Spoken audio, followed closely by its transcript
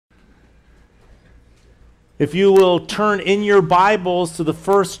If you will turn in your Bibles to the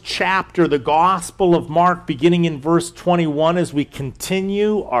first chapter, the Gospel of Mark, beginning in verse 21, as we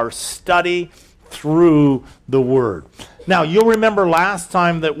continue our study through the Word. Now, you'll remember last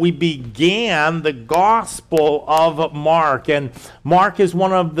time that we began the Gospel of Mark, and Mark is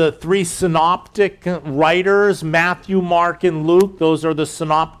one of the three synoptic writers, Matthew, Mark, and Luke. Those are the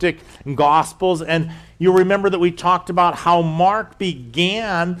synoptic Gospels, and you'll remember that we talked about how Mark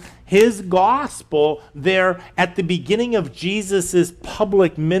began his gospel there at the beginning of Jesus'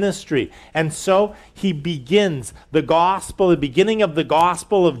 public ministry. And so he begins the gospel, the beginning of the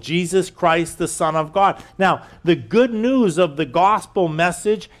gospel of Jesus Christ, the Son of God. Now, the good news of the gospel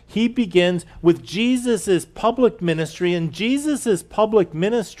message, he begins with Jesus' public ministry, and Jesus' public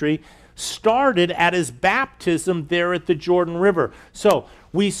ministry started at his baptism there at the Jordan River. So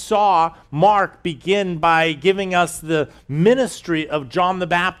we saw Mark begin by giving us the ministry of John the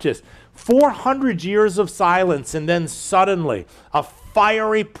Baptist. 400 years of silence, and then suddenly a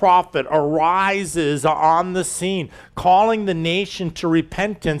fiery prophet arises on the scene, calling the nation to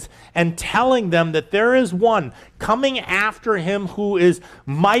repentance and telling them that there is one coming after him who is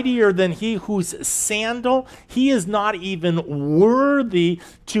mightier than he, whose sandal he is not even worthy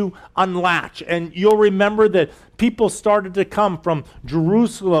to unlatch. And you'll remember that people started to come from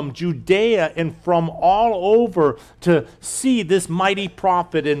Jerusalem, Judea, and from all over to see this mighty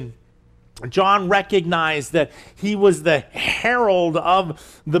prophet. And John recognized that he was the herald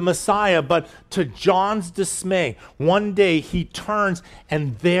of the Messiah, but to John's dismay, one day he turns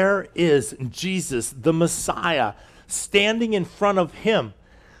and there is Jesus, the Messiah, standing in front of him,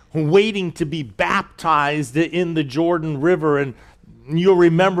 waiting to be baptized in the Jordan River. And you'll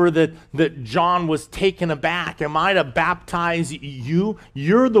remember that John was taken aback. Am I to baptize you?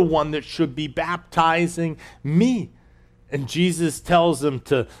 You're the one that should be baptizing me. And Jesus tells them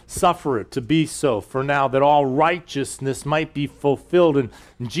to suffer it to be so for now, that all righteousness might be fulfilled. And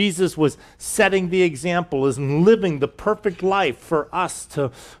Jesus was setting the example as living the perfect life for us to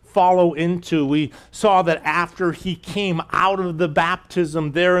follow into. We saw that after he came out of the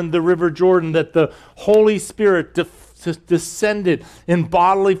baptism there in the River Jordan, that the Holy Spirit descended in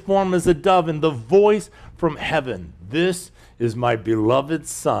bodily form as a dove, and the voice from heaven, "This is my beloved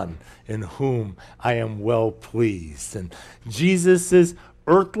Son, in whom I am well pleased." And Jesus'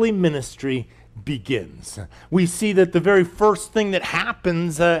 earthly ministry begins. We see that the very first thing that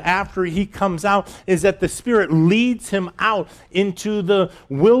happens after he comes out is that the Spirit leads him out into the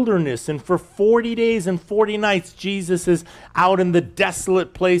wilderness. And for 40 days and 40 nights, Jesus is out in the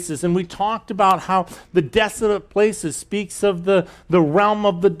desolate places. And we talked about how the desolate places speaks of the realm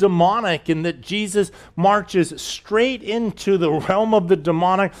of the demonic, and that Jesus marches straight into the realm of the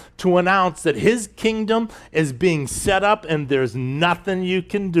demonic to announce that his kingdom is being set up and there's nothing you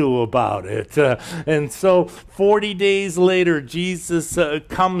can do about it. And so 40 days later, Jesus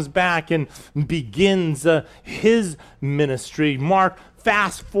comes back and begins his ministry. Mark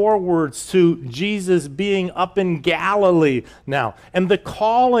fast forwards to Jesus being up in Galilee now, and the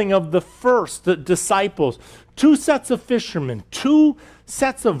calling of the first disciples. Two sets of fishermen, two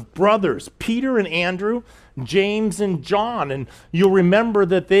sets of brothers, Peter and Andrew, James and John. And you'll remember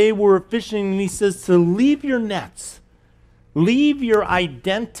that they were fishing, and he says to leave your nets. Leave your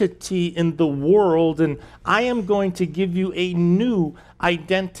identity in the world, and I am going to give you a new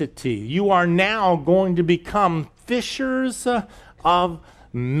identity. You are now going to become fishers of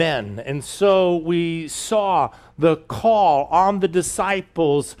men. And so we saw the call on the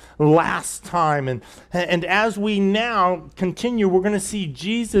disciples last time. And as we now continue, we're going to see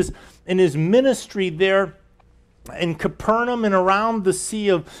Jesus in his ministry there in Capernaum and around the Sea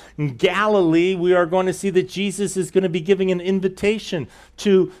of Galilee. We are going to see that Jesus is going to be giving an invitation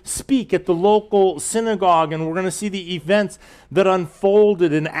to speak at the local synagogue, and we're going to see the events that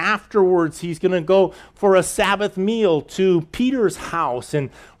unfolded. And afterwards, he's going to go for a Sabbath meal to Peter's house,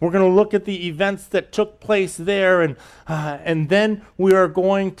 and we're going to look at the events that took place there. And then we are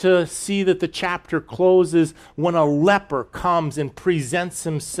going to see that the chapter closes when a leper comes and presents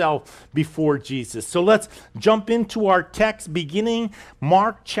himself before Jesus. So let's jump into our text, beginning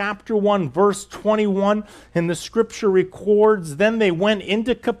Mark chapter 1, verse 21. And the scripture records, "Then they went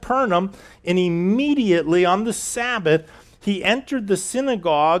into Capernaum, and immediately on the Sabbath he entered the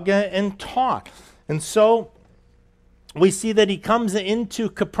synagogue and taught." And so we see that he comes into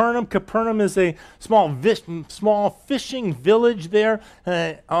Capernaum. Capernaum is a small fishing village there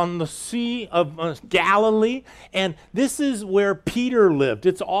on the Sea of Galilee. And this is where Peter lived.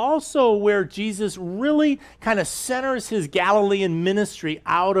 It's also where Jesus really kind of centers his Galilean ministry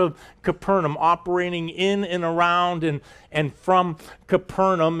out of Capernaum, operating in and around and from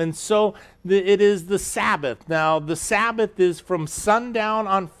Capernaum. And so it is the Sabbath. Now, the Sabbath is from sundown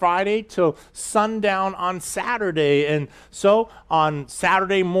on Friday till sundown on Saturday. And so on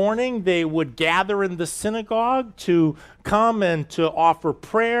Saturday morning, they would gather in the synagogue to come and to offer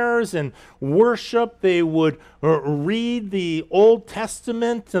prayers and worship. They would read the Old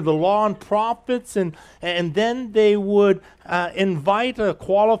Testament and the law and prophets, and then they would invite a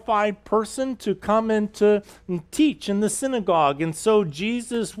qualified person to come and to teach in the synagogue. And so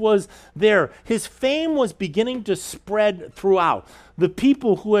Jesus was there. His fame was beginning to spread throughout. The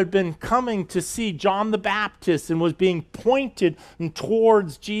people who had been coming to see John the Baptist and was being pointed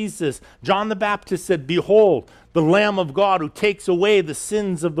towards Jesus. John the Baptist said, "Behold, the Lamb of God who takes away the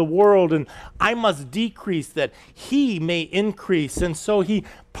sins of the world, and I must decrease that he may increase." And so he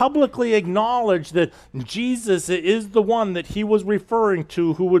publicly acknowledged that Jesus is the one that he was referring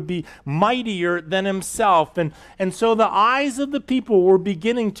to, who would be mightier than himself. And so the eyes of the people were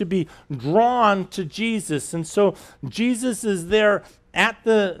beginning to be drawn to Jesus. And so Jesus is there at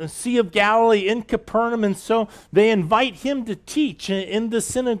the Sea of Galilee in Capernaum, and so they invite him to teach in the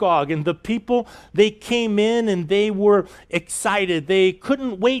synagogue. And the people, they came in and they were excited. They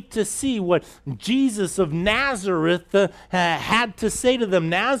couldn't wait to see what Jesus of Nazareth had to say to them.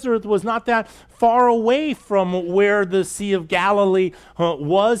 Nazareth was not that far away from where the Sea of Galilee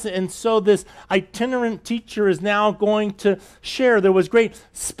was, and so this itinerant teacher is now going to share. There was great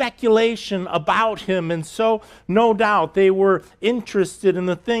speculation about him, and so no doubt they were interested in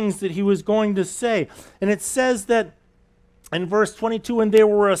the things that he was going to say. And it says that in verse 22, "And they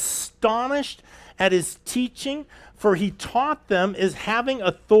were astonished at his teaching, for he taught them as having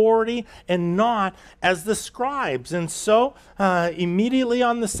authority and not as the scribes." And so immediately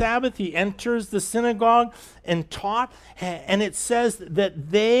on the Sabbath, he enters the synagogue and taught. And it says that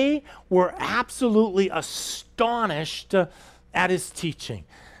they were absolutely astonished at his teaching.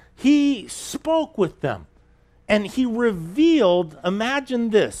 He spoke with them and he revealed,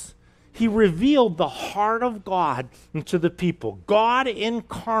 imagine this, he revealed the heart of God to the people. God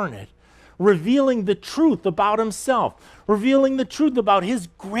incarnate, revealing the truth about himself, revealing the truth about his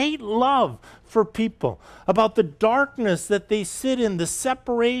great love for people, about the darkness that they sit in, the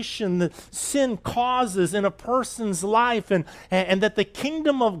separation that sin causes in a person's life, and that the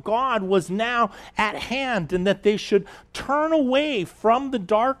kingdom of God was now at hand, and that they should turn away from the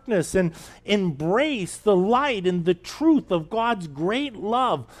darkness and embrace the light and the truth of God's great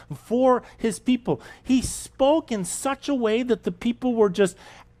love for his people. He spoke in such a way that the people were just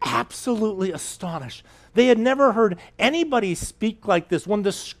absolutely astonished. They had never heard anybody speak like this. When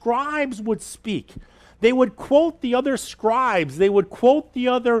the scribes would speak, they would quote the other scribes. They would quote the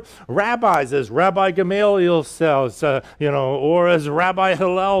other rabbis, as Rabbi Gamaliel says, or as Rabbi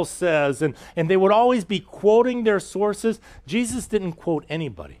Hillel says, and they would always be quoting their sources. Jesus didn't quote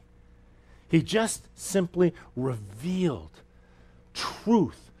anybody. He just simply revealed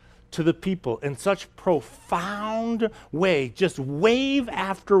truth to the people in such profound way, just wave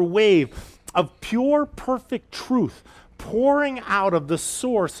after wave of pure, perfect truth pouring out of the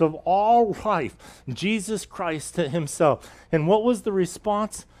source of all life, Jesus Christ himself. And what was the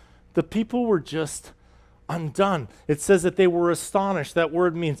response? The people were just undone. It says that they were astonished. That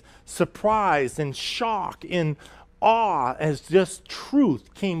word means surprised and shocked, in awe, as just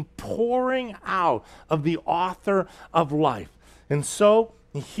truth came pouring out of the author of life. And so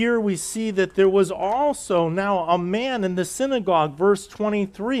here we see that there was also now a man in the synagogue, verse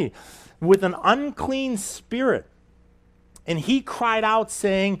 23, with an unclean spirit. And he cried out,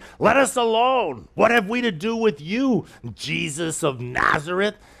 saying, "Let us alone. What have we to do with you, Jesus of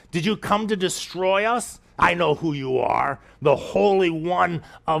Nazareth? Did you come to destroy us? I know who you are, the Holy One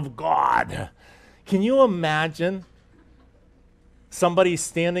of God." Can you imagine somebody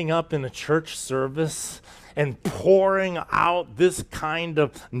standing up in a church service and pouring out this kind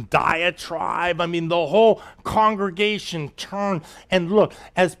of diatribe? I mean, the whole congregation turned and looked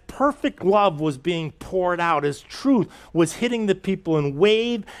as perfect love was being poured out, as truth was hitting the people in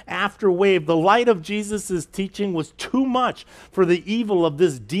wave after wave. The light of Jesus' teaching was too much for the evil of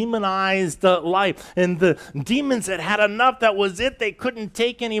this demonized life. And the demons had had enough. That was it. They couldn't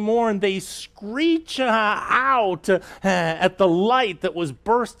take anymore. And they screech out at the light that was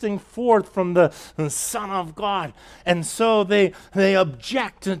bursting forth from the Son of God. And so they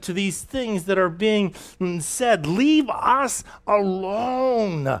object to these things that are being said. "Leave us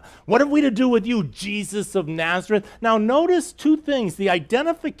alone. What have we to do with you, Jesus of Nazareth?" Now notice two things. The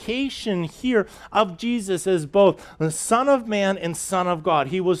identification here of Jesus as both the Son of Man and Son of God.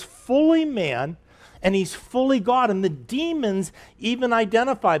 He was fully man and he's fully God. And the demons even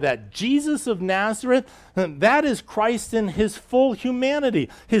identify that. Jesus of Nazareth, that is Christ in his full humanity.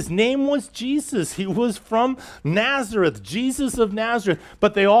 His name was Jesus. He was from Nazareth, Jesus of Nazareth.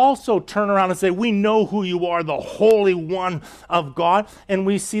 But they also turn around and say, we know who you are, the Holy One of God. And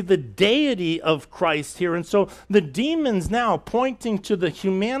we see the deity of Christ here. And so the demons now pointing to the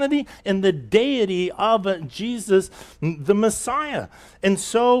humanity and the deity of Jesus, the Messiah. And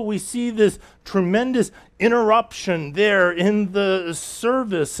so we see this tremendous interruption there in the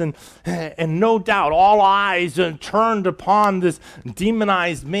service, and no doubt all eyes turned upon this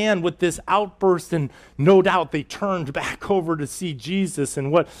demonized man with this outburst, and no doubt they turned back over to see Jesus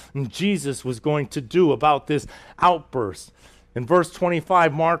and what Jesus was going to do about this outburst. In verse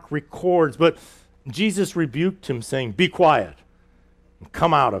 25, Mark records, but Jesus rebuked him, saying, "Be quiet and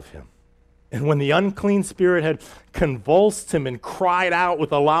come out of him." And when the unclean spirit had convulsed him and cried out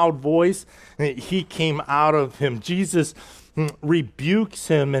with a loud voice, he came out of him. Jesus rebukes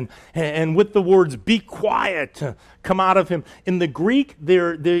him, and with the words, "Be quiet," come out of him. In the Greek,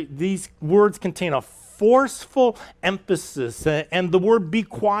 these words contain a forceful emphasis, and the word "be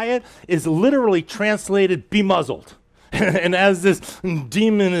quiet" is literally translated "be muzzled." And as this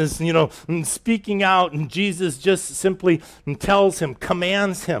demon is, speaking out, and Jesus just simply tells him,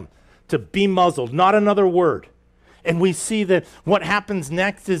 commands him to be muzzled, not another word. And we see that what happens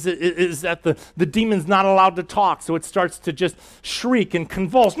next is that the demon's not allowed to talk, so it starts to just shriek and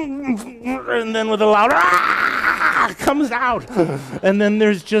convulse, and then with a loud comes out, and then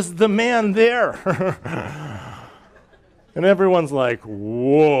there's just the man there. And everyone's like,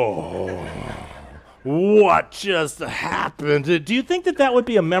 whoa. What just happened? Do you think that would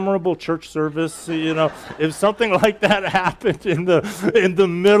be a memorable church service? If something like that happened in the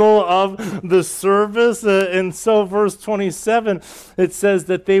middle of the service. And so verse 27, it says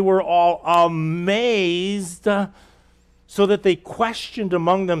that they were all amazed, so that they questioned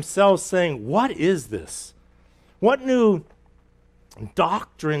among themselves, saying, "What is this? What new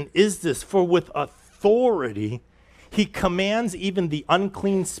doctrine is this? For with authority he commands even the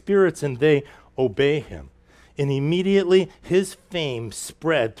unclean spirits, and they obey him." And immediately his fame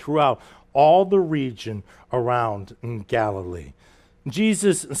spread throughout all the region around Galilee.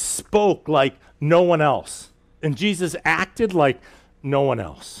 Jesus spoke like no one else, and Jesus acted like no one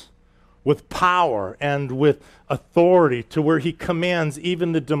else, with power and with authority, to where he commands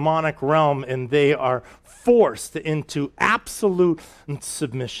even the demonic realm, and they are forced into absolute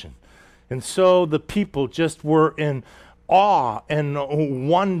submission. And so the people just were in awe and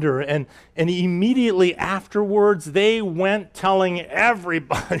wonder, and immediately afterwards they went telling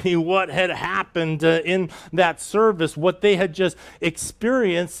everybody what had happened in that service, what they had just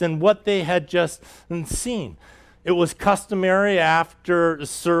experienced and what they had just seen. It was customary after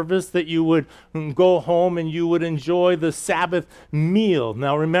service that you would go home and you would enjoy the Sabbath meal.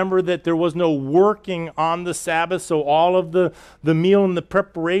 Now remember that there was no working on the Sabbath, so all of the meal and the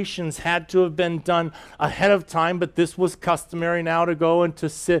preparations had to have been done ahead of time, but this was customary now to go and to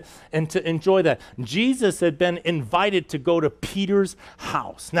sit and to enjoy that. Jesus had been invited to go to Peter's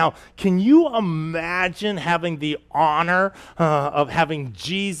house. Now, can you imagine having the honor of having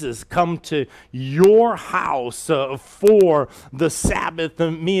Jesus come to your house for the Sabbath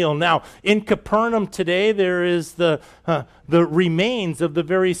meal? Now, in Capernaum today, there is the remains of the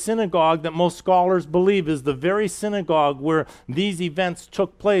very synagogue that most scholars believe is the very synagogue where these events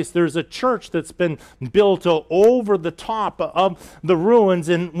took place. There's a church that's been built over the top of the ruins,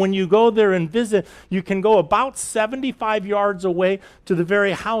 and when you go there and visit, you can go about 75 yards away to the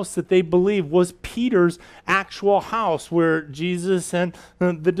very house that they believe was Peter's actual house, where Jesus and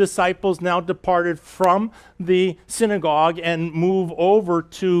the disciples now departed from the synagogue and move over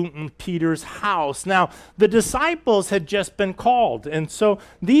to Peter's house. Now, the disciples had just been called, and so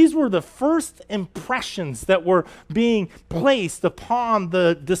these were the first impressions that were being placed upon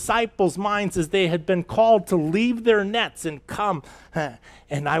the disciples' minds as they had been called to leave their nets and come,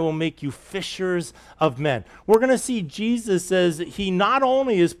 and I will make you fishers of men. We're going to see Jesus as he not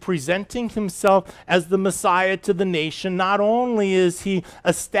only is presenting himself as the Messiah to the nation, not only is he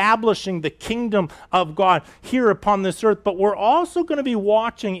establishing the kingdom of God here upon this earth, but we're also going to be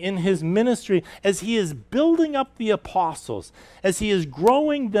watching in his ministry as he is building up the apostles, as he is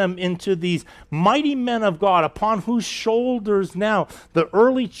growing them into these mighty men of God upon whose shoulders now the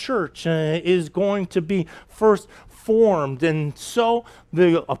early church is going to be first formed. And so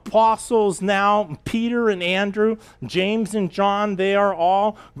the apostles now, Peter and Andrew, James and John, they are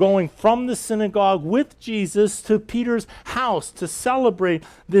all going from the synagogue with Jesus to Peter's house to celebrate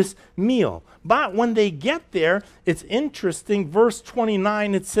this meal. But when they get there, it's interesting. Verse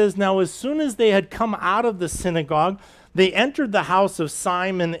 29, it says, "Now as soon as they had come out of the synagogue, they entered the house of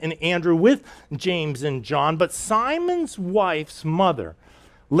Simon and Andrew with James and John. But Simon's wife's mother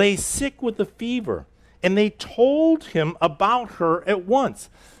lay sick with a fever, and they told him about her at once."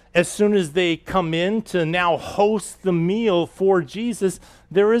 As soon as they come in to now host the meal for Jesus,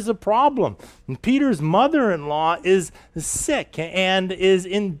 there is a problem. And Peter's mother-in-law is sick and is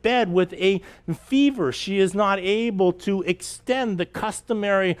in bed with a fever. She is not able to extend the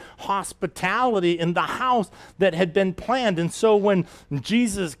customary hospitality in the house that had been planned. And so when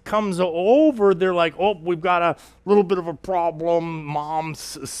Jesus comes over, they're like, "Oh, we've got a little bit of a problem.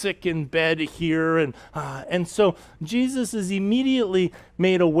 Mom's sick in bed here." And so Jesus is immediately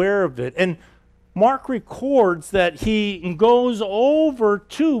made aware of it. And Mark records that he goes over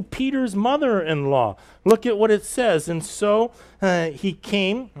to Peter's mother-in-law. Look at what it says. "And so he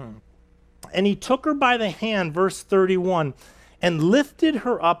came, and he took her by the hand," verse 31, "and lifted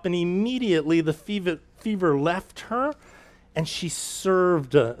her up, and immediately the fever left her, and she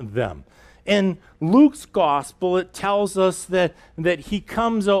served them." In Luke's gospel, it tells us that he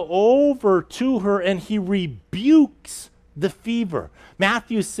comes over to her and he rebukes the fever.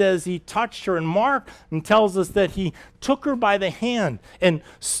 Matthew says he touched her, and Mark tells us that he took her by the hand and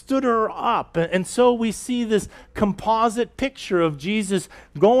stood her up. And so we see this composite picture of Jesus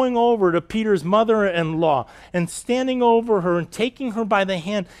going over to Peter's mother-in-law and standing over her and taking her by the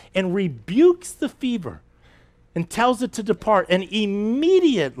hand and rebukes the fever and tells it to depart. And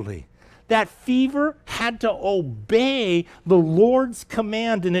immediately that fever had to obey the Lord's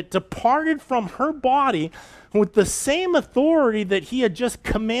command, and it departed from her body with the same authority that he had just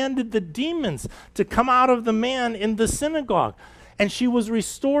commanded the demons to come out of the man in the synagogue. And she was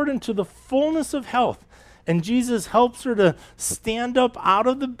restored into the fullness of health. And Jesus helps her to stand up out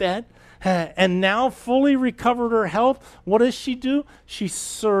of the bed, and now fully recovered her health. What does she do? She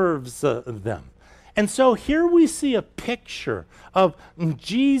serves them. And so here we see a picture of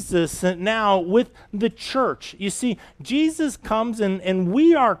Jesus now with the church. You see, Jesus comes and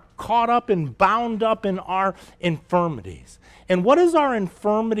we are caught up and bound up in our infirmities. And what does our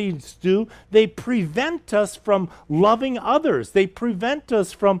infirmities do? They prevent us from loving others. They prevent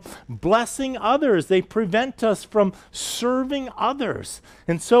us from blessing others. They prevent us from serving others.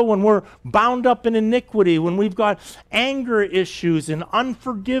 And so when we're bound up in iniquity, when we've got anger issues and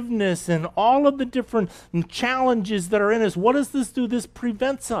unforgiveness and all of the different challenges that are in us, what does this do? This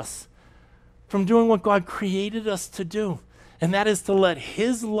prevents us from doing what God created us to do. And that is to let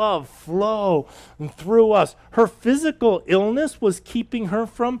his love flow through us. Her physical illness was keeping her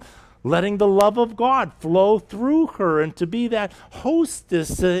from letting the love of God flow through her and to be that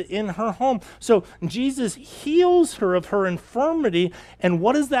hostess in her home. So Jesus heals her of her infirmity. And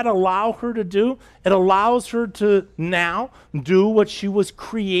what does that allow her to do? It allows her to now do what she was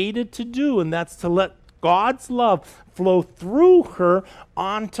created to do, and that's to let God's love flow through her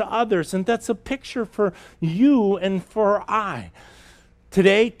onto others. And that's a picture for you and for I.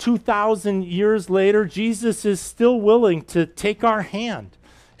 Today, 2,000 years later, Jesus is still willing to take our hand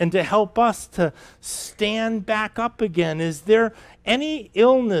and to help us to stand back up again. Is there any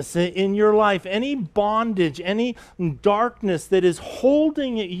illness in your life, any bondage, any darkness that is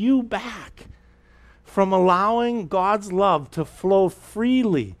holding you back from allowing God's love to flow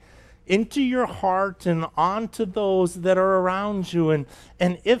freely into your heart and onto those that are around you?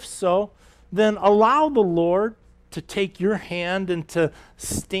 And if so, then allow the Lord to take your hand and to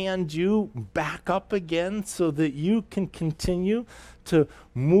stand you back up again so that you can continue to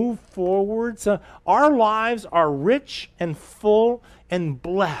move forwards. Our lives are rich and full and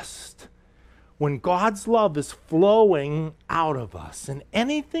blessed when God's love is flowing out of us. And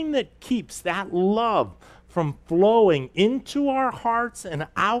anything that keeps that love from flowing into our hearts and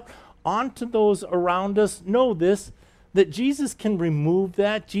out onto those around us, know this, that Jesus can remove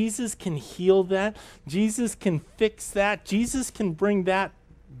that. Jesus can heal that. Jesus can fix that. Jesus can bring that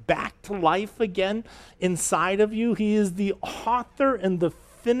back to life again inside of you. He is the author and the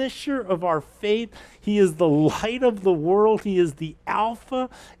finisher of our faith. He is the light of the world. He is the Alpha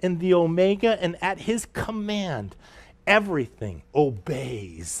and the Omega, and at his command, everything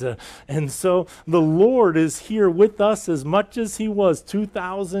obeys. And so the Lord is here with us as much as he was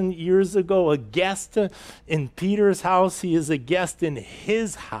 2,000 years ago, a guest in Peter's house. He is a guest in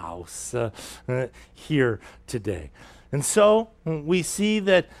his house here today. And so we see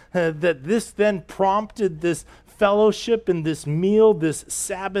that this then prompted this fellowship in this meal, this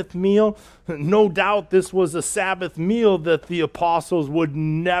Sabbath meal. No doubt this was a Sabbath meal that the apostles would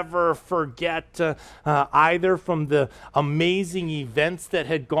never forget either, from the amazing events that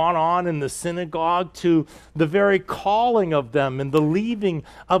had gone on in the synagogue to the very calling of them and the leaving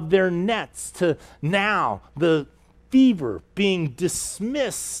of their nets to now the fever being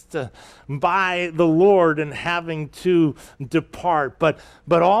dismissed by the Lord and having to depart. But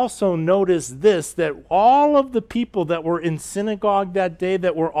also notice this, that all of the people that were in synagogue that day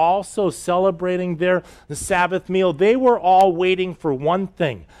that were also celebrating their Sabbath meal, they were all waiting for one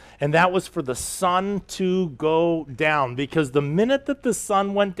thing, and that was for the sun to go down. Because the minute that the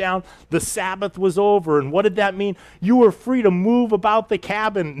sun went down, the Sabbath was over. And what did that mean? You were free to move about the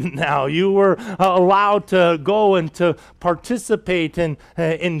cabin now. You were allowed to go and to participate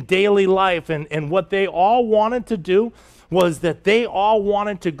in daily life. And what they all wanted to do was that they all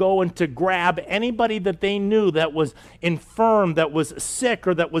wanted to go and to grab anybody that they knew that was infirm, that was sick,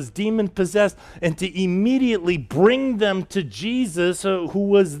 or that was demon-possessed, and to immediately bring them to Jesus, who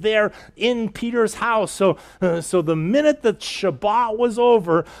was there in Peter's house. So the minute that Shabbat was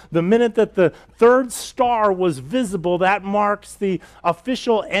over, the minute that the third star was visible, that marks the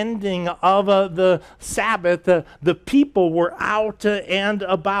official ending of the Sabbath. The people were out and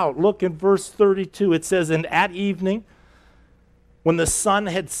about. Look in verse 32. It says, "And at evening, when the sun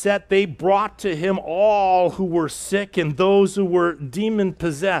had set, they brought to him all who were sick and those who were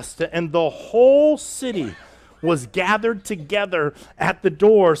demon-possessed, and the whole city was gathered together at the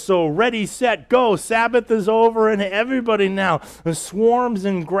door." So ready, set, go. Sabbath is over, and everybody now swarms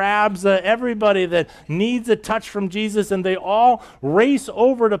and grabs everybody that needs a touch from Jesus, and they all race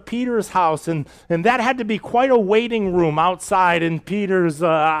over to Peter's house. And that had to be quite a waiting room outside in Peter's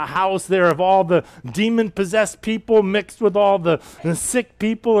house there, of all the demon-possessed people mixed with all the sick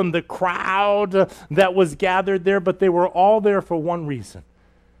people and the crowd that was gathered there. But they were all there for one reason.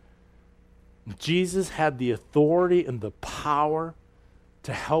 Jesus had the authority and the power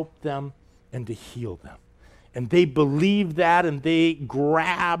to help them and to heal them. And they believed that, and they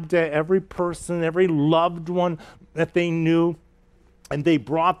grabbed every person, every loved one that they knew, and they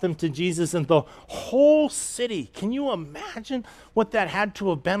brought them to Jesus. And the whole city, can you imagine what that had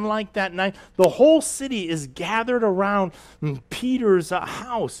to have been like that night? The whole city is gathered around Peter's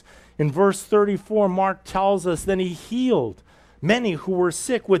house. In verse 34, Mark tells us, "Then he healed many who were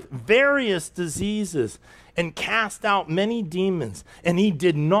sick with various diseases and cast out many demons. And he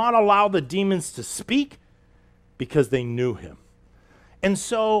did not allow the demons to speak because they knew him." And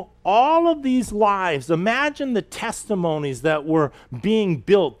so all of these lives, imagine the testimonies that were being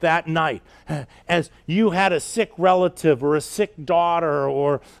built that night as you had a sick relative or a sick daughter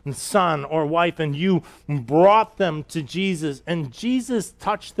or son or wife, and you brought them to Jesus, and Jesus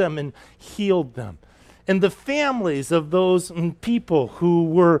touched them and healed them. And the families of those people who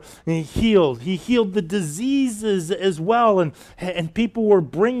were healed, he healed the diseases as well. And people were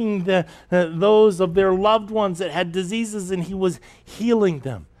bringing those of their loved ones that had diseases, and he was healing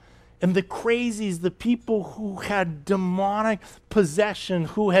them. And the crazies, the people who had demonic possession,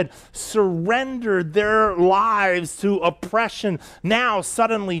 who had surrendered their lives to oppression, now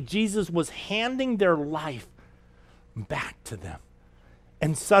suddenly Jesus was handing their life back to them.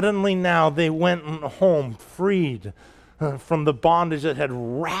 And suddenly now they went home freed from the bondage that had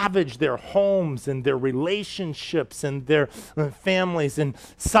ravaged their homes and their relationships and their families. And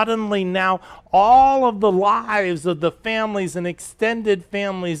suddenly now all of the lives of the families and extended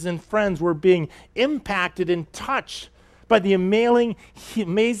families and friends were being impacted and touched by the amazing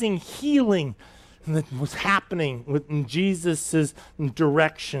healing that was happening within Jesus'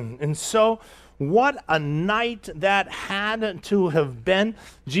 direction. And so what a night that had to have been.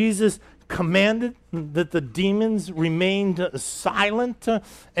 Jesus commanded that the demons remained silent.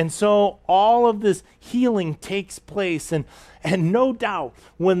 And so all of this healing takes place. And no doubt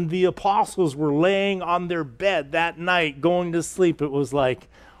when the apostles were laying on their bed that night going to sleep, it was like,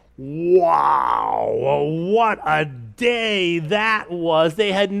 wow, what a day that was.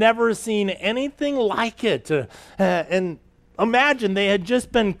 They had never seen anything like it. And imagine they had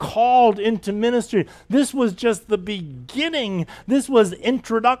just been called into ministry. This was just the beginning. This was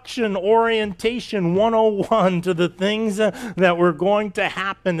introduction, orientation 101 to the things that were going to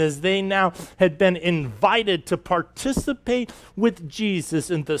happen as they now had been invited to participate with Jesus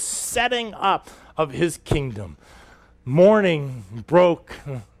in the setting up of his kingdom. Morning broke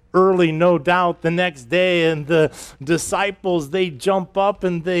early, no doubt, the next day, and the disciples, they jump up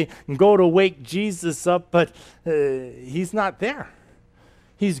and they go to wake Jesus up, but he's not there.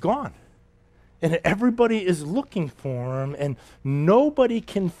 He's gone. And everybody is looking for him, and nobody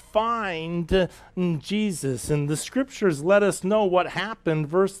can find Jesus. And the scriptures let us know what happened.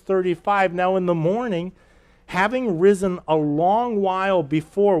 Verse 35, now in the morning, having risen a long while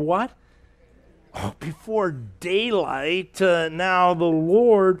before what? Oh, before daylight, now the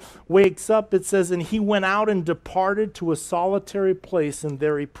Lord wakes up, it says, and he went out and departed to a solitary place, and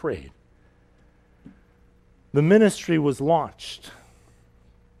there he prayed. The ministry was launched.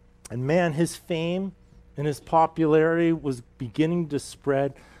 And man, his fame and his popularity was beginning to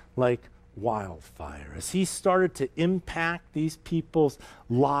spread like wildfire. As he started to impact these people's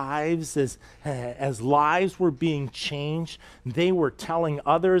lives, as lives were being changed, they were telling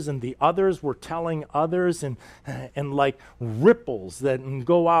others, and the others were telling others, and like ripples that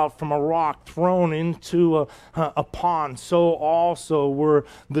go out from a rock thrown into a pond, so also were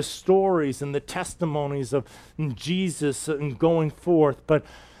the stories and the testimonies of Jesus going forth.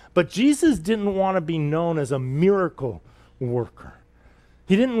 But Jesus didn't want to be known as a miracle worker.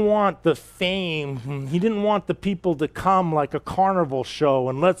 He didn't want the fame. He didn't want the people to come like a carnival show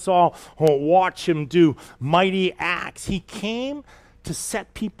and let's all watch him do mighty acts. He came to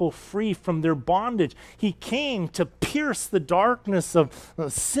set people free from their bondage. He came to pierce the darkness of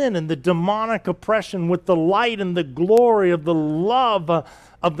sin and the demonic oppression with the light and the glory of the love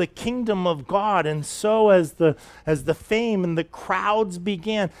of the kingdom of God. And so as the fame and the crowds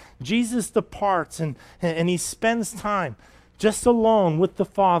began, Jesus departs and he spends time just alone with the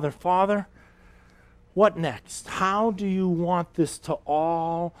Father. Father, what next? How do you want this to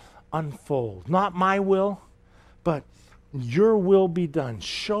all unfold? Not my will, but your will be done.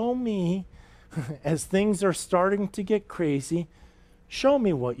 Show me, as things are starting to get crazy, show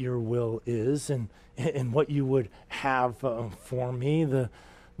me what your will is and what you would have for me. The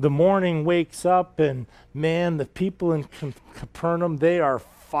morning wakes up, and man, the people in Capernaum, they are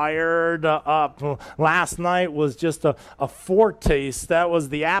fired up. Last night was just a foretaste. That was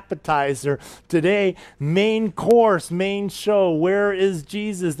the appetizer. Today, main course, main show. Where is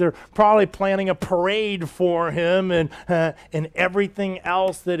Jesus? They're probably planning a parade for him and everything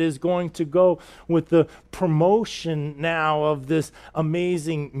else that is going to go with the promotion now of this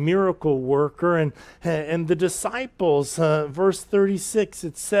amazing miracle worker. And the disciples, verse 36,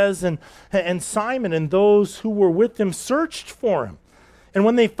 it says, and Simon and those who were with him searched for him. And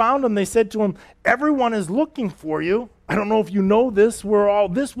when they found him, they said to him, everyone is looking for you. I don't know if you know this.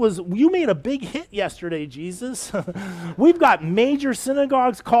 You made a big hit yesterday, Jesus. We've got major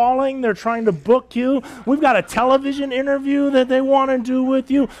synagogues calling. They're trying to book you. We've got a television interview that they want to do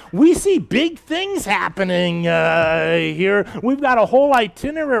with you. We see big things happening here. We've got a whole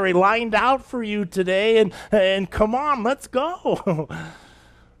itinerary lined out for you today. And come on, let's go.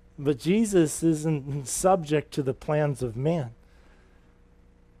 But Jesus isn't subject to the plans of man.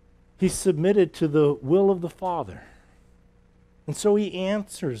 He submitted to the will of the Father. And so he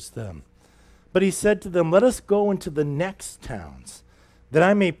answers them. But he said to them, let us go into the next towns, that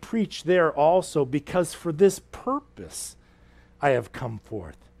I may preach there also, because for this purpose I have come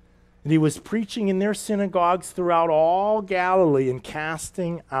forth. And he was preaching in their synagogues throughout all Galilee and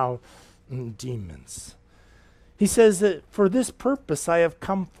casting out demons. He says that for this purpose I have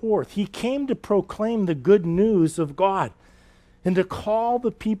come forth. He came to proclaim the good news of God, and to call the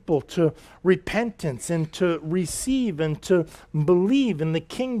people to repentance and to receive and to believe in the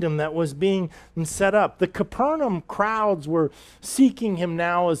kingdom that was being set up. The Capernaum crowds were seeking him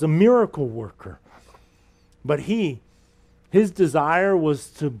now as a miracle worker. But his desire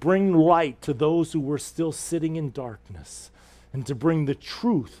was to bring light to those who were still sitting in darkness and to bring the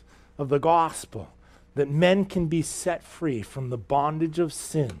truth of the gospel, that men can be set free from the bondage of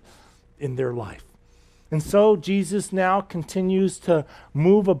sin in their life. And so Jesus now continues to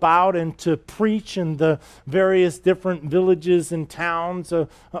move about and to preach in the various different villages and towns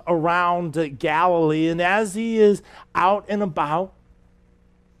around Galilee. And as he is out and about,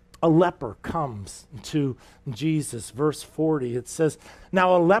 a leper comes to Jesus. Verse 40, it says,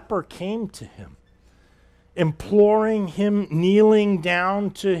 now a leper came to him, imploring him, kneeling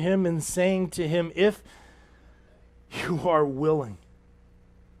down to him and saying to him, if you are willing,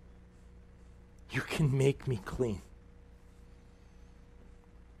 you can make me clean.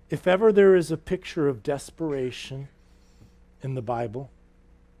 If ever there is a picture of desperation in the Bible,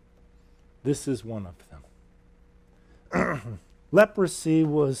 this is one of them. Leprosy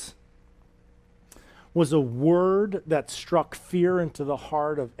was a word that struck fear into the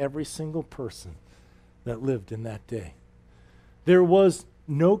heart of every single person that lived in that day. There was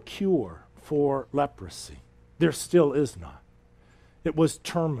no cure for leprosy. There still is not. It was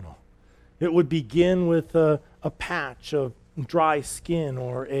terminal. It would begin with a patch of dry skin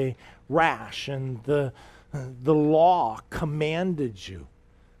or a rash, and the law commanded you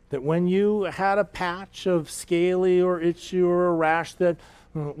that when you had a patch of scaly or itchy or a rash that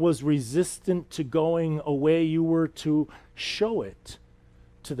was resistant to going away, you were to show it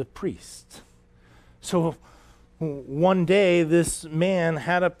to the priest. So one day this man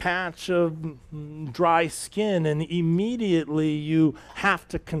had a patch of dry skin, and immediately you have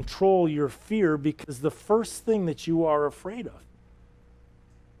to control your fear, because the first thing that you are afraid of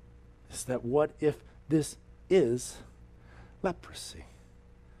is that what if this is leprosy?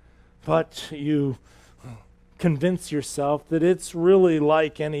 But you convince yourself that it's really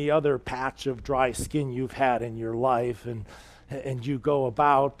like any other patch of dry skin you've had in your life, and you go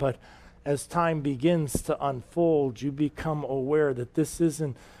about. But as time begins to unfold, you become aware that this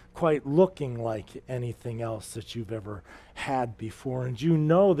isn't quite looking like anything else that you've ever had before. And you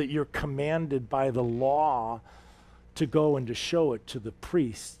know that you're commanded by the law to go and to show it to the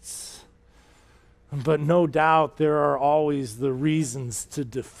priests. But no doubt there are always the reasons to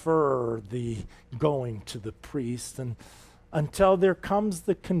defer the going to the priest, and until there comes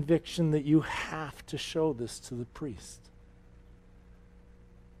the conviction that you have to show this to the priest.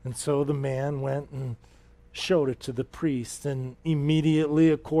 And so the man went and showed it to the priest, and immediately,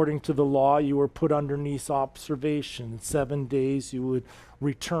 according to the law, you were put underneath observation. In 7 days you would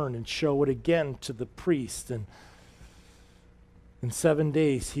return and show it again to the priest. And in 7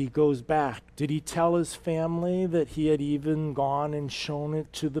 days, he goes back. Did he tell his family that he had even gone and shown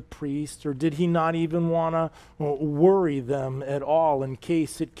it to the priest? Or did he not even want to worry them at all in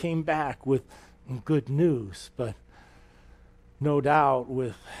case it came back with good news? But no doubt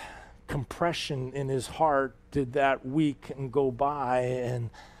with compression in his heart did that week and go by,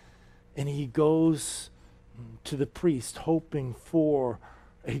 and he goes to the priest hoping for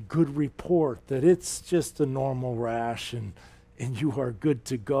a good report that it's just a normal rash and you are good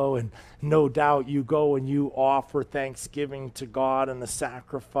to go. And no doubt you go and you offer thanksgiving to God and a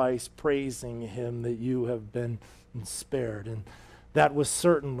sacrifice, praising him that you have been spared. And that was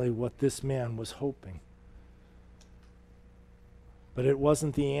certainly what this man was hoping. But it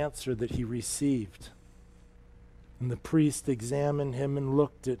wasn't the answer that he received. And the priest examined him and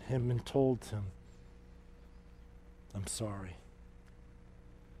looked at him and told him, "I'm sorry.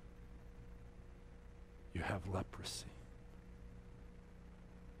 You have leprosy."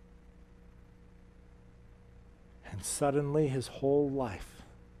 And suddenly his whole life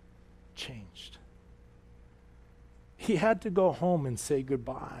changed. He had to go home and say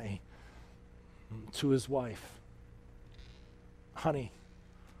goodbye to his wife. "Honey,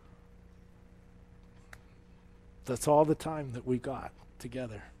 that's all the time that we got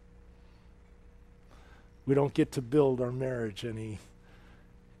together. We don't get to build our marriage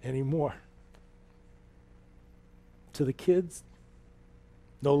anymore." To the kids,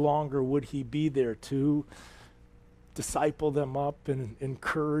 no longer would he be there to disciple them up and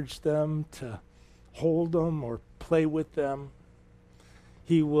encourage them, to hold them or play with them.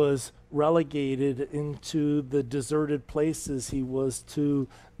 He was relegated into the deserted places. He was to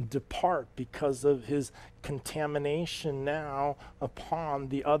depart because of his contamination now upon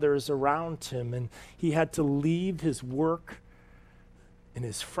the others around him. And he had to leave his work and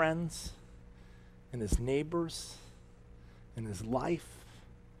his friends and his neighbors and his life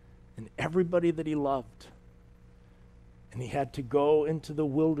and everybody that he loved. And he had to go into the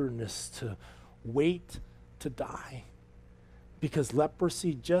wilderness to wait to die, because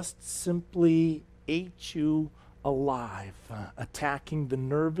leprosy just simply ate you alive, attacking the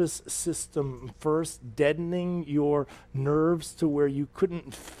nervous system first, deadening your nerves to where you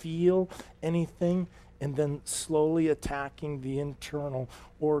couldn't feel anything, and then slowly attacking the internal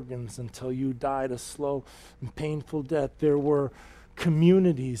organs until you died a slow and painful death. There were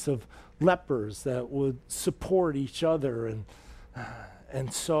communities of lepers that would support each other,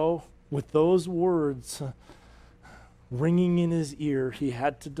 and so with those words ringing in his ear, he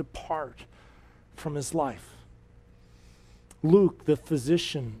had to depart from his life. Luke, the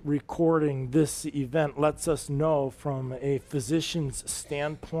physician recording this event, lets us know from a physician's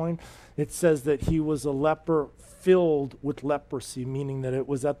standpoint. It says that he was a leper filled with leprosy, meaning that it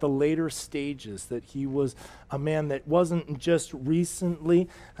was at the later stages, that he was a man that wasn't just recently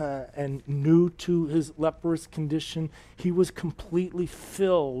and new to his leprous condition. He was completely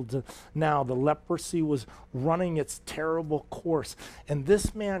filled now. The leprosy was running its terrible course. And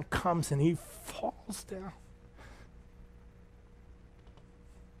this man comes and he falls down.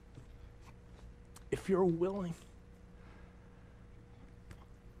 If you're willing,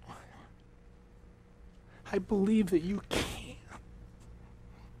 I believe that you can.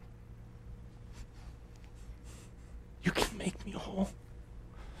 You can make me whole.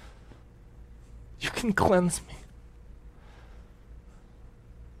 cleanse me.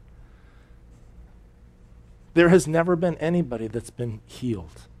 There has never been anybody that's been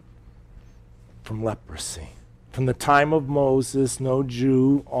healed from leprosy. From the time of Moses, no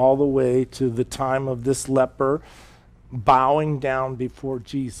Jew, all the way to the time of this leper bowing down before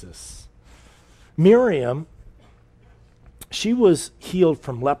Jesus. Miriam, she was healed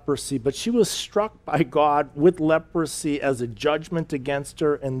from leprosy, but she was struck by God with leprosy as a judgment against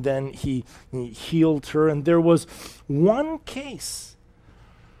her, and then he healed her. And there was one case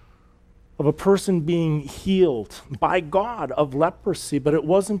of a person being healed by God of leprosy, but it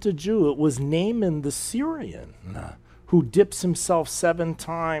wasn't a Jew. It was Naaman the Syrian, who dips himself 7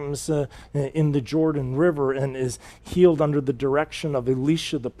 times in the Jordan River and is healed under the direction of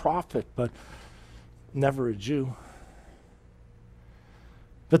Elisha the prophet, but never a Jew.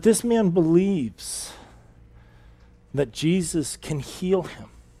 But this man believes that Jesus can heal him.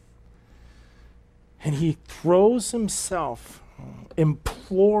 And he throws himself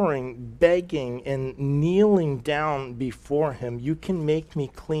imploring, begging, and kneeling down before him. You can make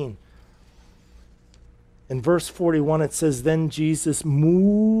me clean. In verse 41, it says, then Jesus,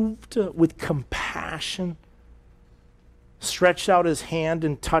 moved with compassion, stretched out his hand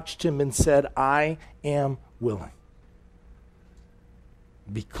and touched him and said, I am willing.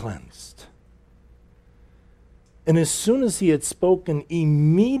 Be cleansed. And as soon as he had spoken,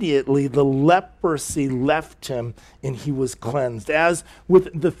 immediately the leprosy left him and he was cleansed. As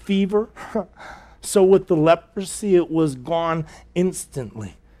with the fever, so with the leprosy, it was gone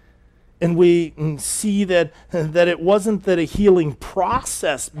instantly. And we see that it wasn't that a healing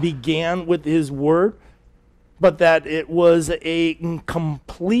process began with his word, but that it was a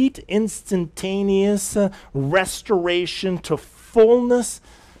complete, instantaneous restoration to fullness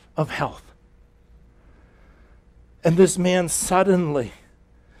of health. And this man suddenly,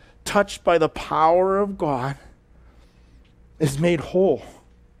 touched by the power of God, is made whole.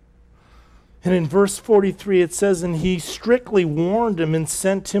 And in verse 43 it says, and he strictly warned him and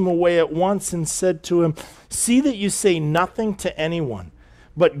sent him away at once and said to him, see that you say nothing to anyone,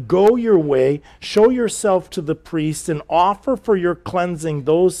 but go your way, show yourself to the priest, and offer for your cleansing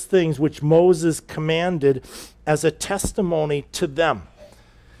those things which Moses commanded as a testimony to them.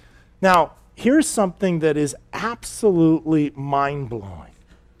 Now, here's something that is absolutely mind-blowing.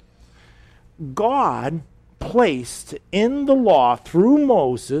 God placed in the law through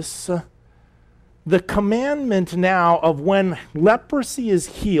Moses the commandment now of when leprosy is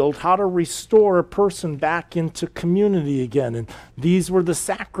healed, how to restore a person back into community again. And these were the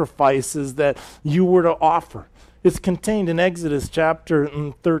sacrifices that you were to offer. It's contained in Exodus chapter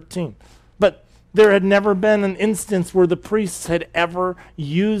 13. But there had never been an instance where the priests had ever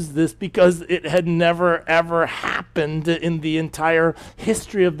used this, because it had never, ever happened in the entire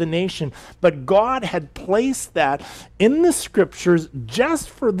history of the nation. But God had placed that in the scriptures just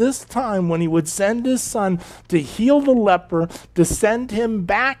for this time, when he would send his son to heal the leper, to send him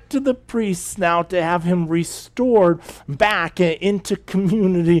back to the priests now, to have him restored back into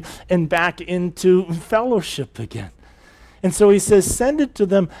community and back into fellowship again. And so he says, send it to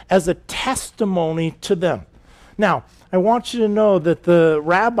them as a testimony to them. Now, I want you to know that the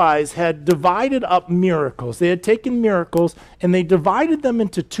rabbis had divided up miracles. They had taken miracles and they divided them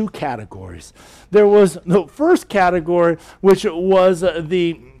into 2 categories. There was the first category, which was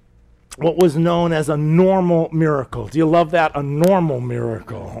what was known as a normal miracle. Do you love that? A normal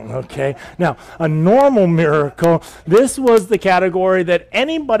miracle, okay? Now, a normal miracle, this was the category that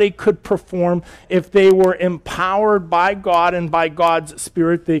anybody could perform if they were empowered by God and by God's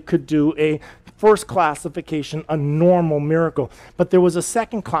Spirit. They could do a first classification, a normal miracle. But there was a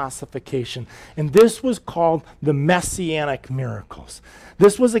second classification, and this was called the messianic miracles.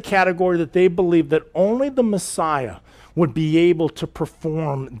 This was a category that they believed that only the Messiah would be able to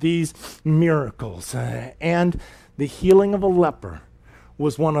perform these miracles. And the healing of a leper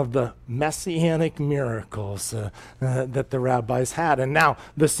was one of the messianic miracles that the rabbis had. And now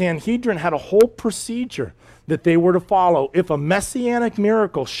the Sanhedrin had a whole procedure that they were to follow. If a messianic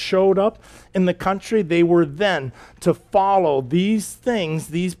miracle showed up in the country, they were then to follow these things,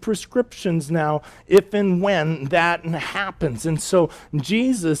 these prescriptions now, if and when that happens. And so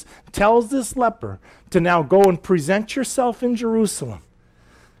Jesus tells this leper to now go and present yourself in Jerusalem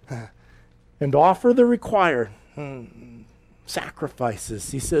and offer the required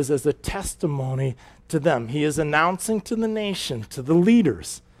sacrifices, he says, as a testimony to them. He is announcing to the nation, to the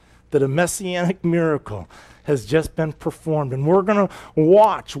leaders, that a messianic miracle has just been performed. And we're going to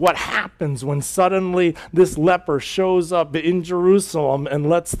watch what happens when suddenly this leper shows up in Jerusalem and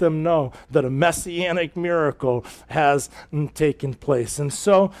lets them know that a messianic miracle has taken place. And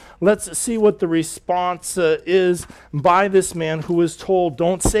so let's see what the response is by this man who is told,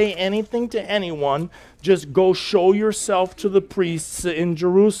 don't say anything to anyone, just go show yourself to the priests in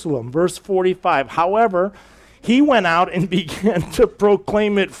Jerusalem. Verse 45, however, he went out and began to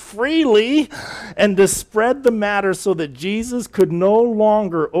proclaim it freely and to spread the matter so that Jesus could no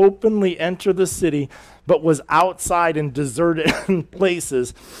longer openly enter the city, but was outside in deserted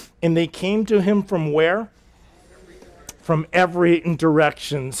places. And they came to him from where? From every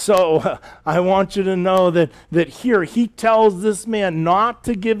direction. So I want you to know that here he tells this man not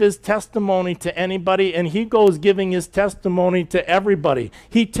to give his testimony to anybody, and he goes giving his testimony to everybody.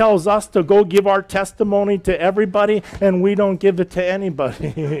 He tells us to go give our testimony to everybody, and we don't give it to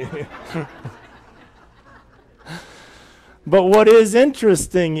anybody. But what is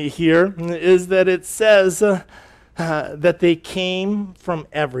interesting here is that it says that they came from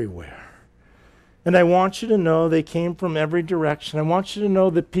everywhere. And I want you to know they came from every direction. I want you to know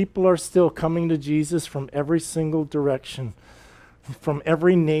that people are still coming to Jesus from every single direction. From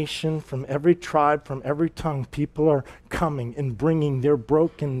every nation, from every tribe, from every tongue. People are coming and bringing their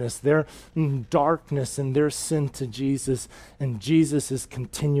brokenness, their darkness, and their sin to Jesus. And Jesus is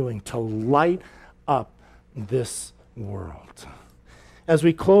continuing to light up this world. As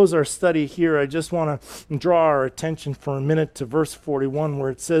we close our study here, I just want to draw our attention for a minute to verse 41, where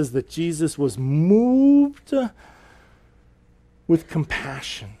it says that Jesus was moved with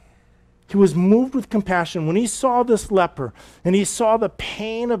compassion. He was moved with compassion. When he saw this leper and he saw the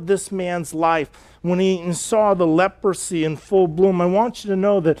pain of this man's life, when he saw the leprosy in full bloom, I want you to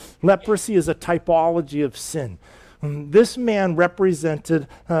know that leprosy is a typology of sin. This man represented,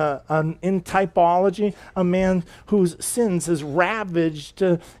 in typology, a man whose sins has ravaged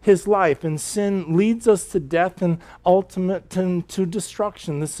his life. And sin leads us to death and ultimate to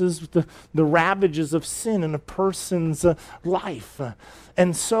destruction. This is the ravages of sin in a person's life.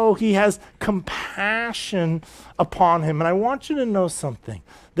 And so he has compassion upon him. And I want you to know something,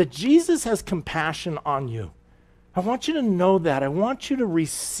 that Jesus has compassion on you. I want you to know that. I want you to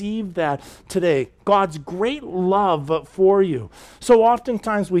receive that today. God's great love for you. So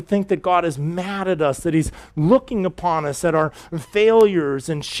oftentimes we think that God is mad at us, that he's looking upon us at our failures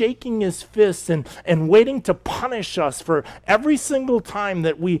and shaking his fists and waiting to punish us for every single time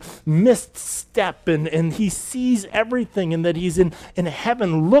that we missed step, and he sees everything, and that he's in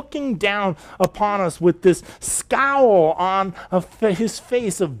heaven looking down upon us with this scowl on his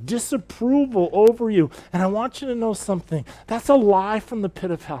face of disapproval over you. And I want you to know something. That's a lie from the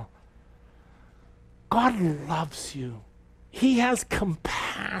pit of hell. God loves you. He has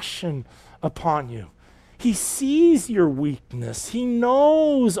compassion upon you. He sees your weakness. He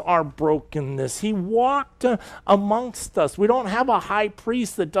knows our brokenness. He walked amongst us. We don't have a high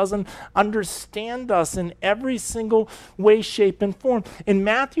priest that doesn't understand us in every single way, shape, and form. In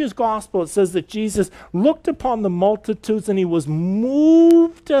Matthew's gospel, it says that Jesus looked upon the multitudes and he was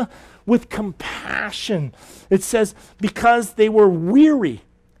moved with compassion. It says, because they were weary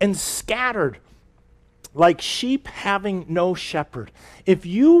and scattered, like sheep having no shepherd. If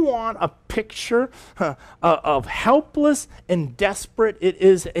you want a picture of helpless and desperate, it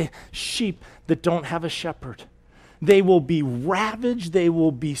is a sheep that don't have a shepherd. They will be ravaged, they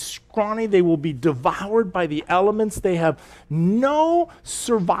will be scrawny, they will be devoured by the elements. They have no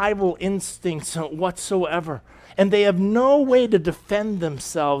survival instincts whatsoever. And they have no way to defend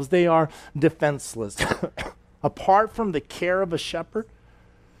themselves. They are defenseless. Apart from the care of a shepherd,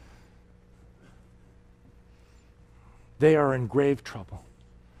 they are in grave trouble.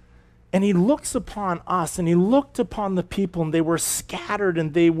 And he looks upon us, and he looked upon the people, and they were scattered,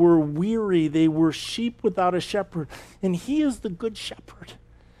 and they were weary. They were sheep without a shepherd. And he is the good shepherd.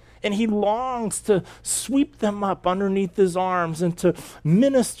 And he longs to sweep them up underneath his arms and to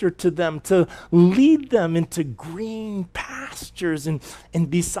minister to them, to lead them into green pastures and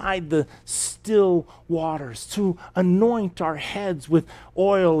beside the still waters, to anoint our heads with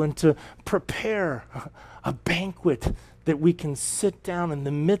oil and to prepare a banquet that we can sit down in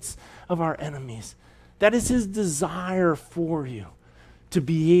the midst of our enemies. That is his desire for you, to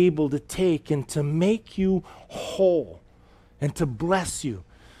be able to take and to make you whole and to bless you.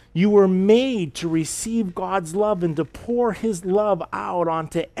 You were made to receive God's love and to pour his love out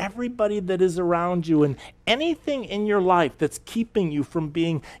onto everybody that is around you. And anything in your life that's keeping you from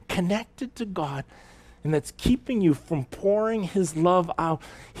being connected to God, and that's keeping you from pouring his love out.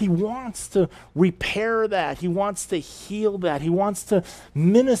 He wants to repair that. He wants to heal that. He wants to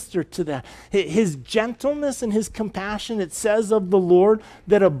minister to that. His gentleness and his compassion, it says of the Lord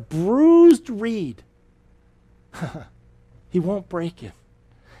that a bruised reed, he won't break it.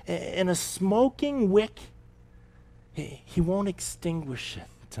 And a smoking wick, he won't extinguish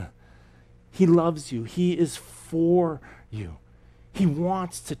it. He loves you. He is for you. He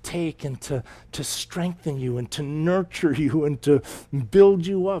wants to take and to strengthen you and to nurture you and to build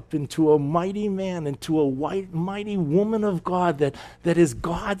you up into a mighty man, into a mighty woman of God that is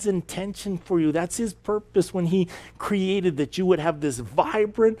God's intention for you. That's his purpose when he created that you would have this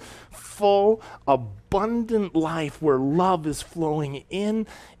vibrant, full, abundant life where love is flowing in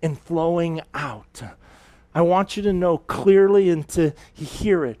and flowing out. I want you to know clearly and to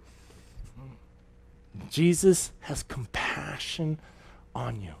hear it. Jesus has compassion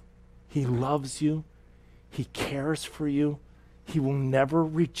on you. He loves you. He cares for you. He will never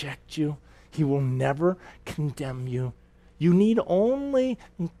reject you. He will never condemn you. You need only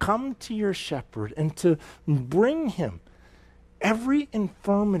come to your shepherd and to bring him every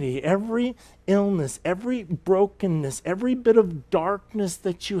infirmity, every illness, every brokenness, every bit of darkness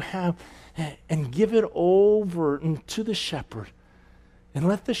that you have, and give it over to the shepherd. And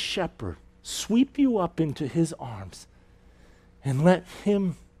let the shepherd sweep you up into his arms and let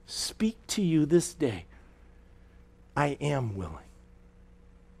him speak to you this day. I am willing.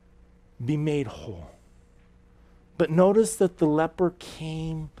 Be made whole. But notice that the leper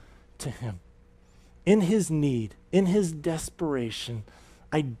came to him in his need, in his desperation,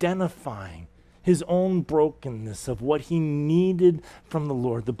 identifying his own brokenness of what he needed from the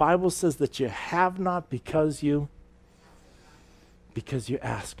Lord. The Bible says that you have not because you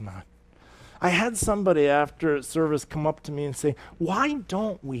ask not. I had somebody after service come up to me and say, why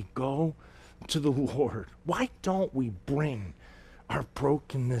don't we go to the Lord? Why don't we bring our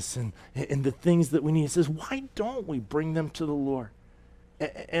brokenness and the things that we need? He says, why don't we bring them to the Lord?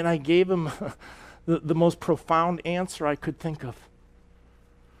 And I gave him the most profound answer I could think of.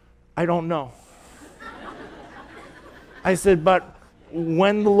 I don't know. I said, but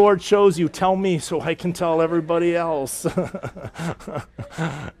when the Lord shows you, tell me so I can tell everybody else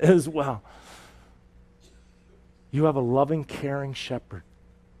as well. You have a loving, caring shepherd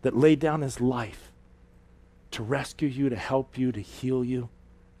that laid down his life to rescue you, to help you, to heal you,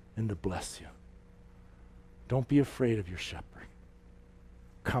 and to bless you. Don't be afraid of your shepherd.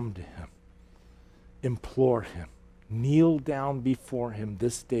 Come to him. Implore him. Kneel down before him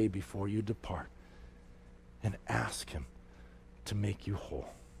this day before you depart and ask him to make you whole.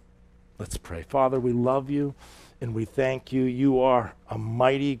 Let's pray. Father, we love you and we thank you. You are a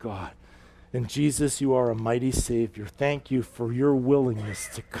mighty God. And Jesus, you are a mighty Savior. Thank you for your willingness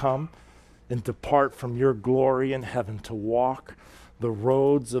to come and depart from your glory in heaven, to walk the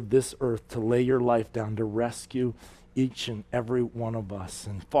roads of this earth, to lay your life down, to rescue each and every one of us.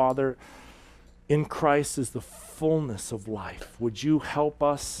 And Father, in Christ is the fullness of life. Would you help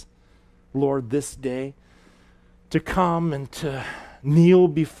us, Lord, this day to come and to kneel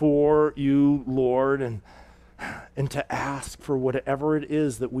before you, Lord, and to ask for whatever it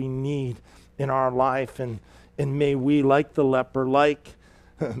is that we need in our life. And may we, like the leper, like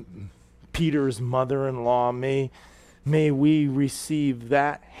Peter's mother-in-law, may we receive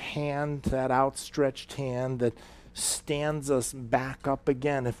that hand, that outstretched hand that stands us back up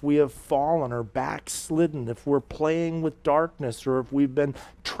again. If we have fallen or backslidden, if we're playing with darkness, or if we've been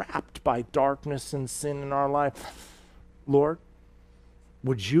trapped by darkness and sin in our life, Lord,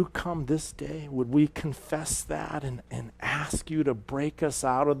 would you come this day? Would we confess that and ask you to break us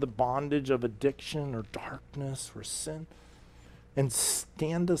out of the bondage of addiction or darkness or sin and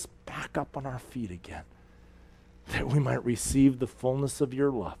stand us back up on our feet again, that we might receive the fullness of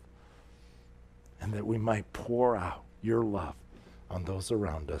your love and that we might pour out your love on those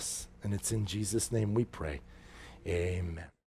around us. And it's in Jesus' name we pray. Amen.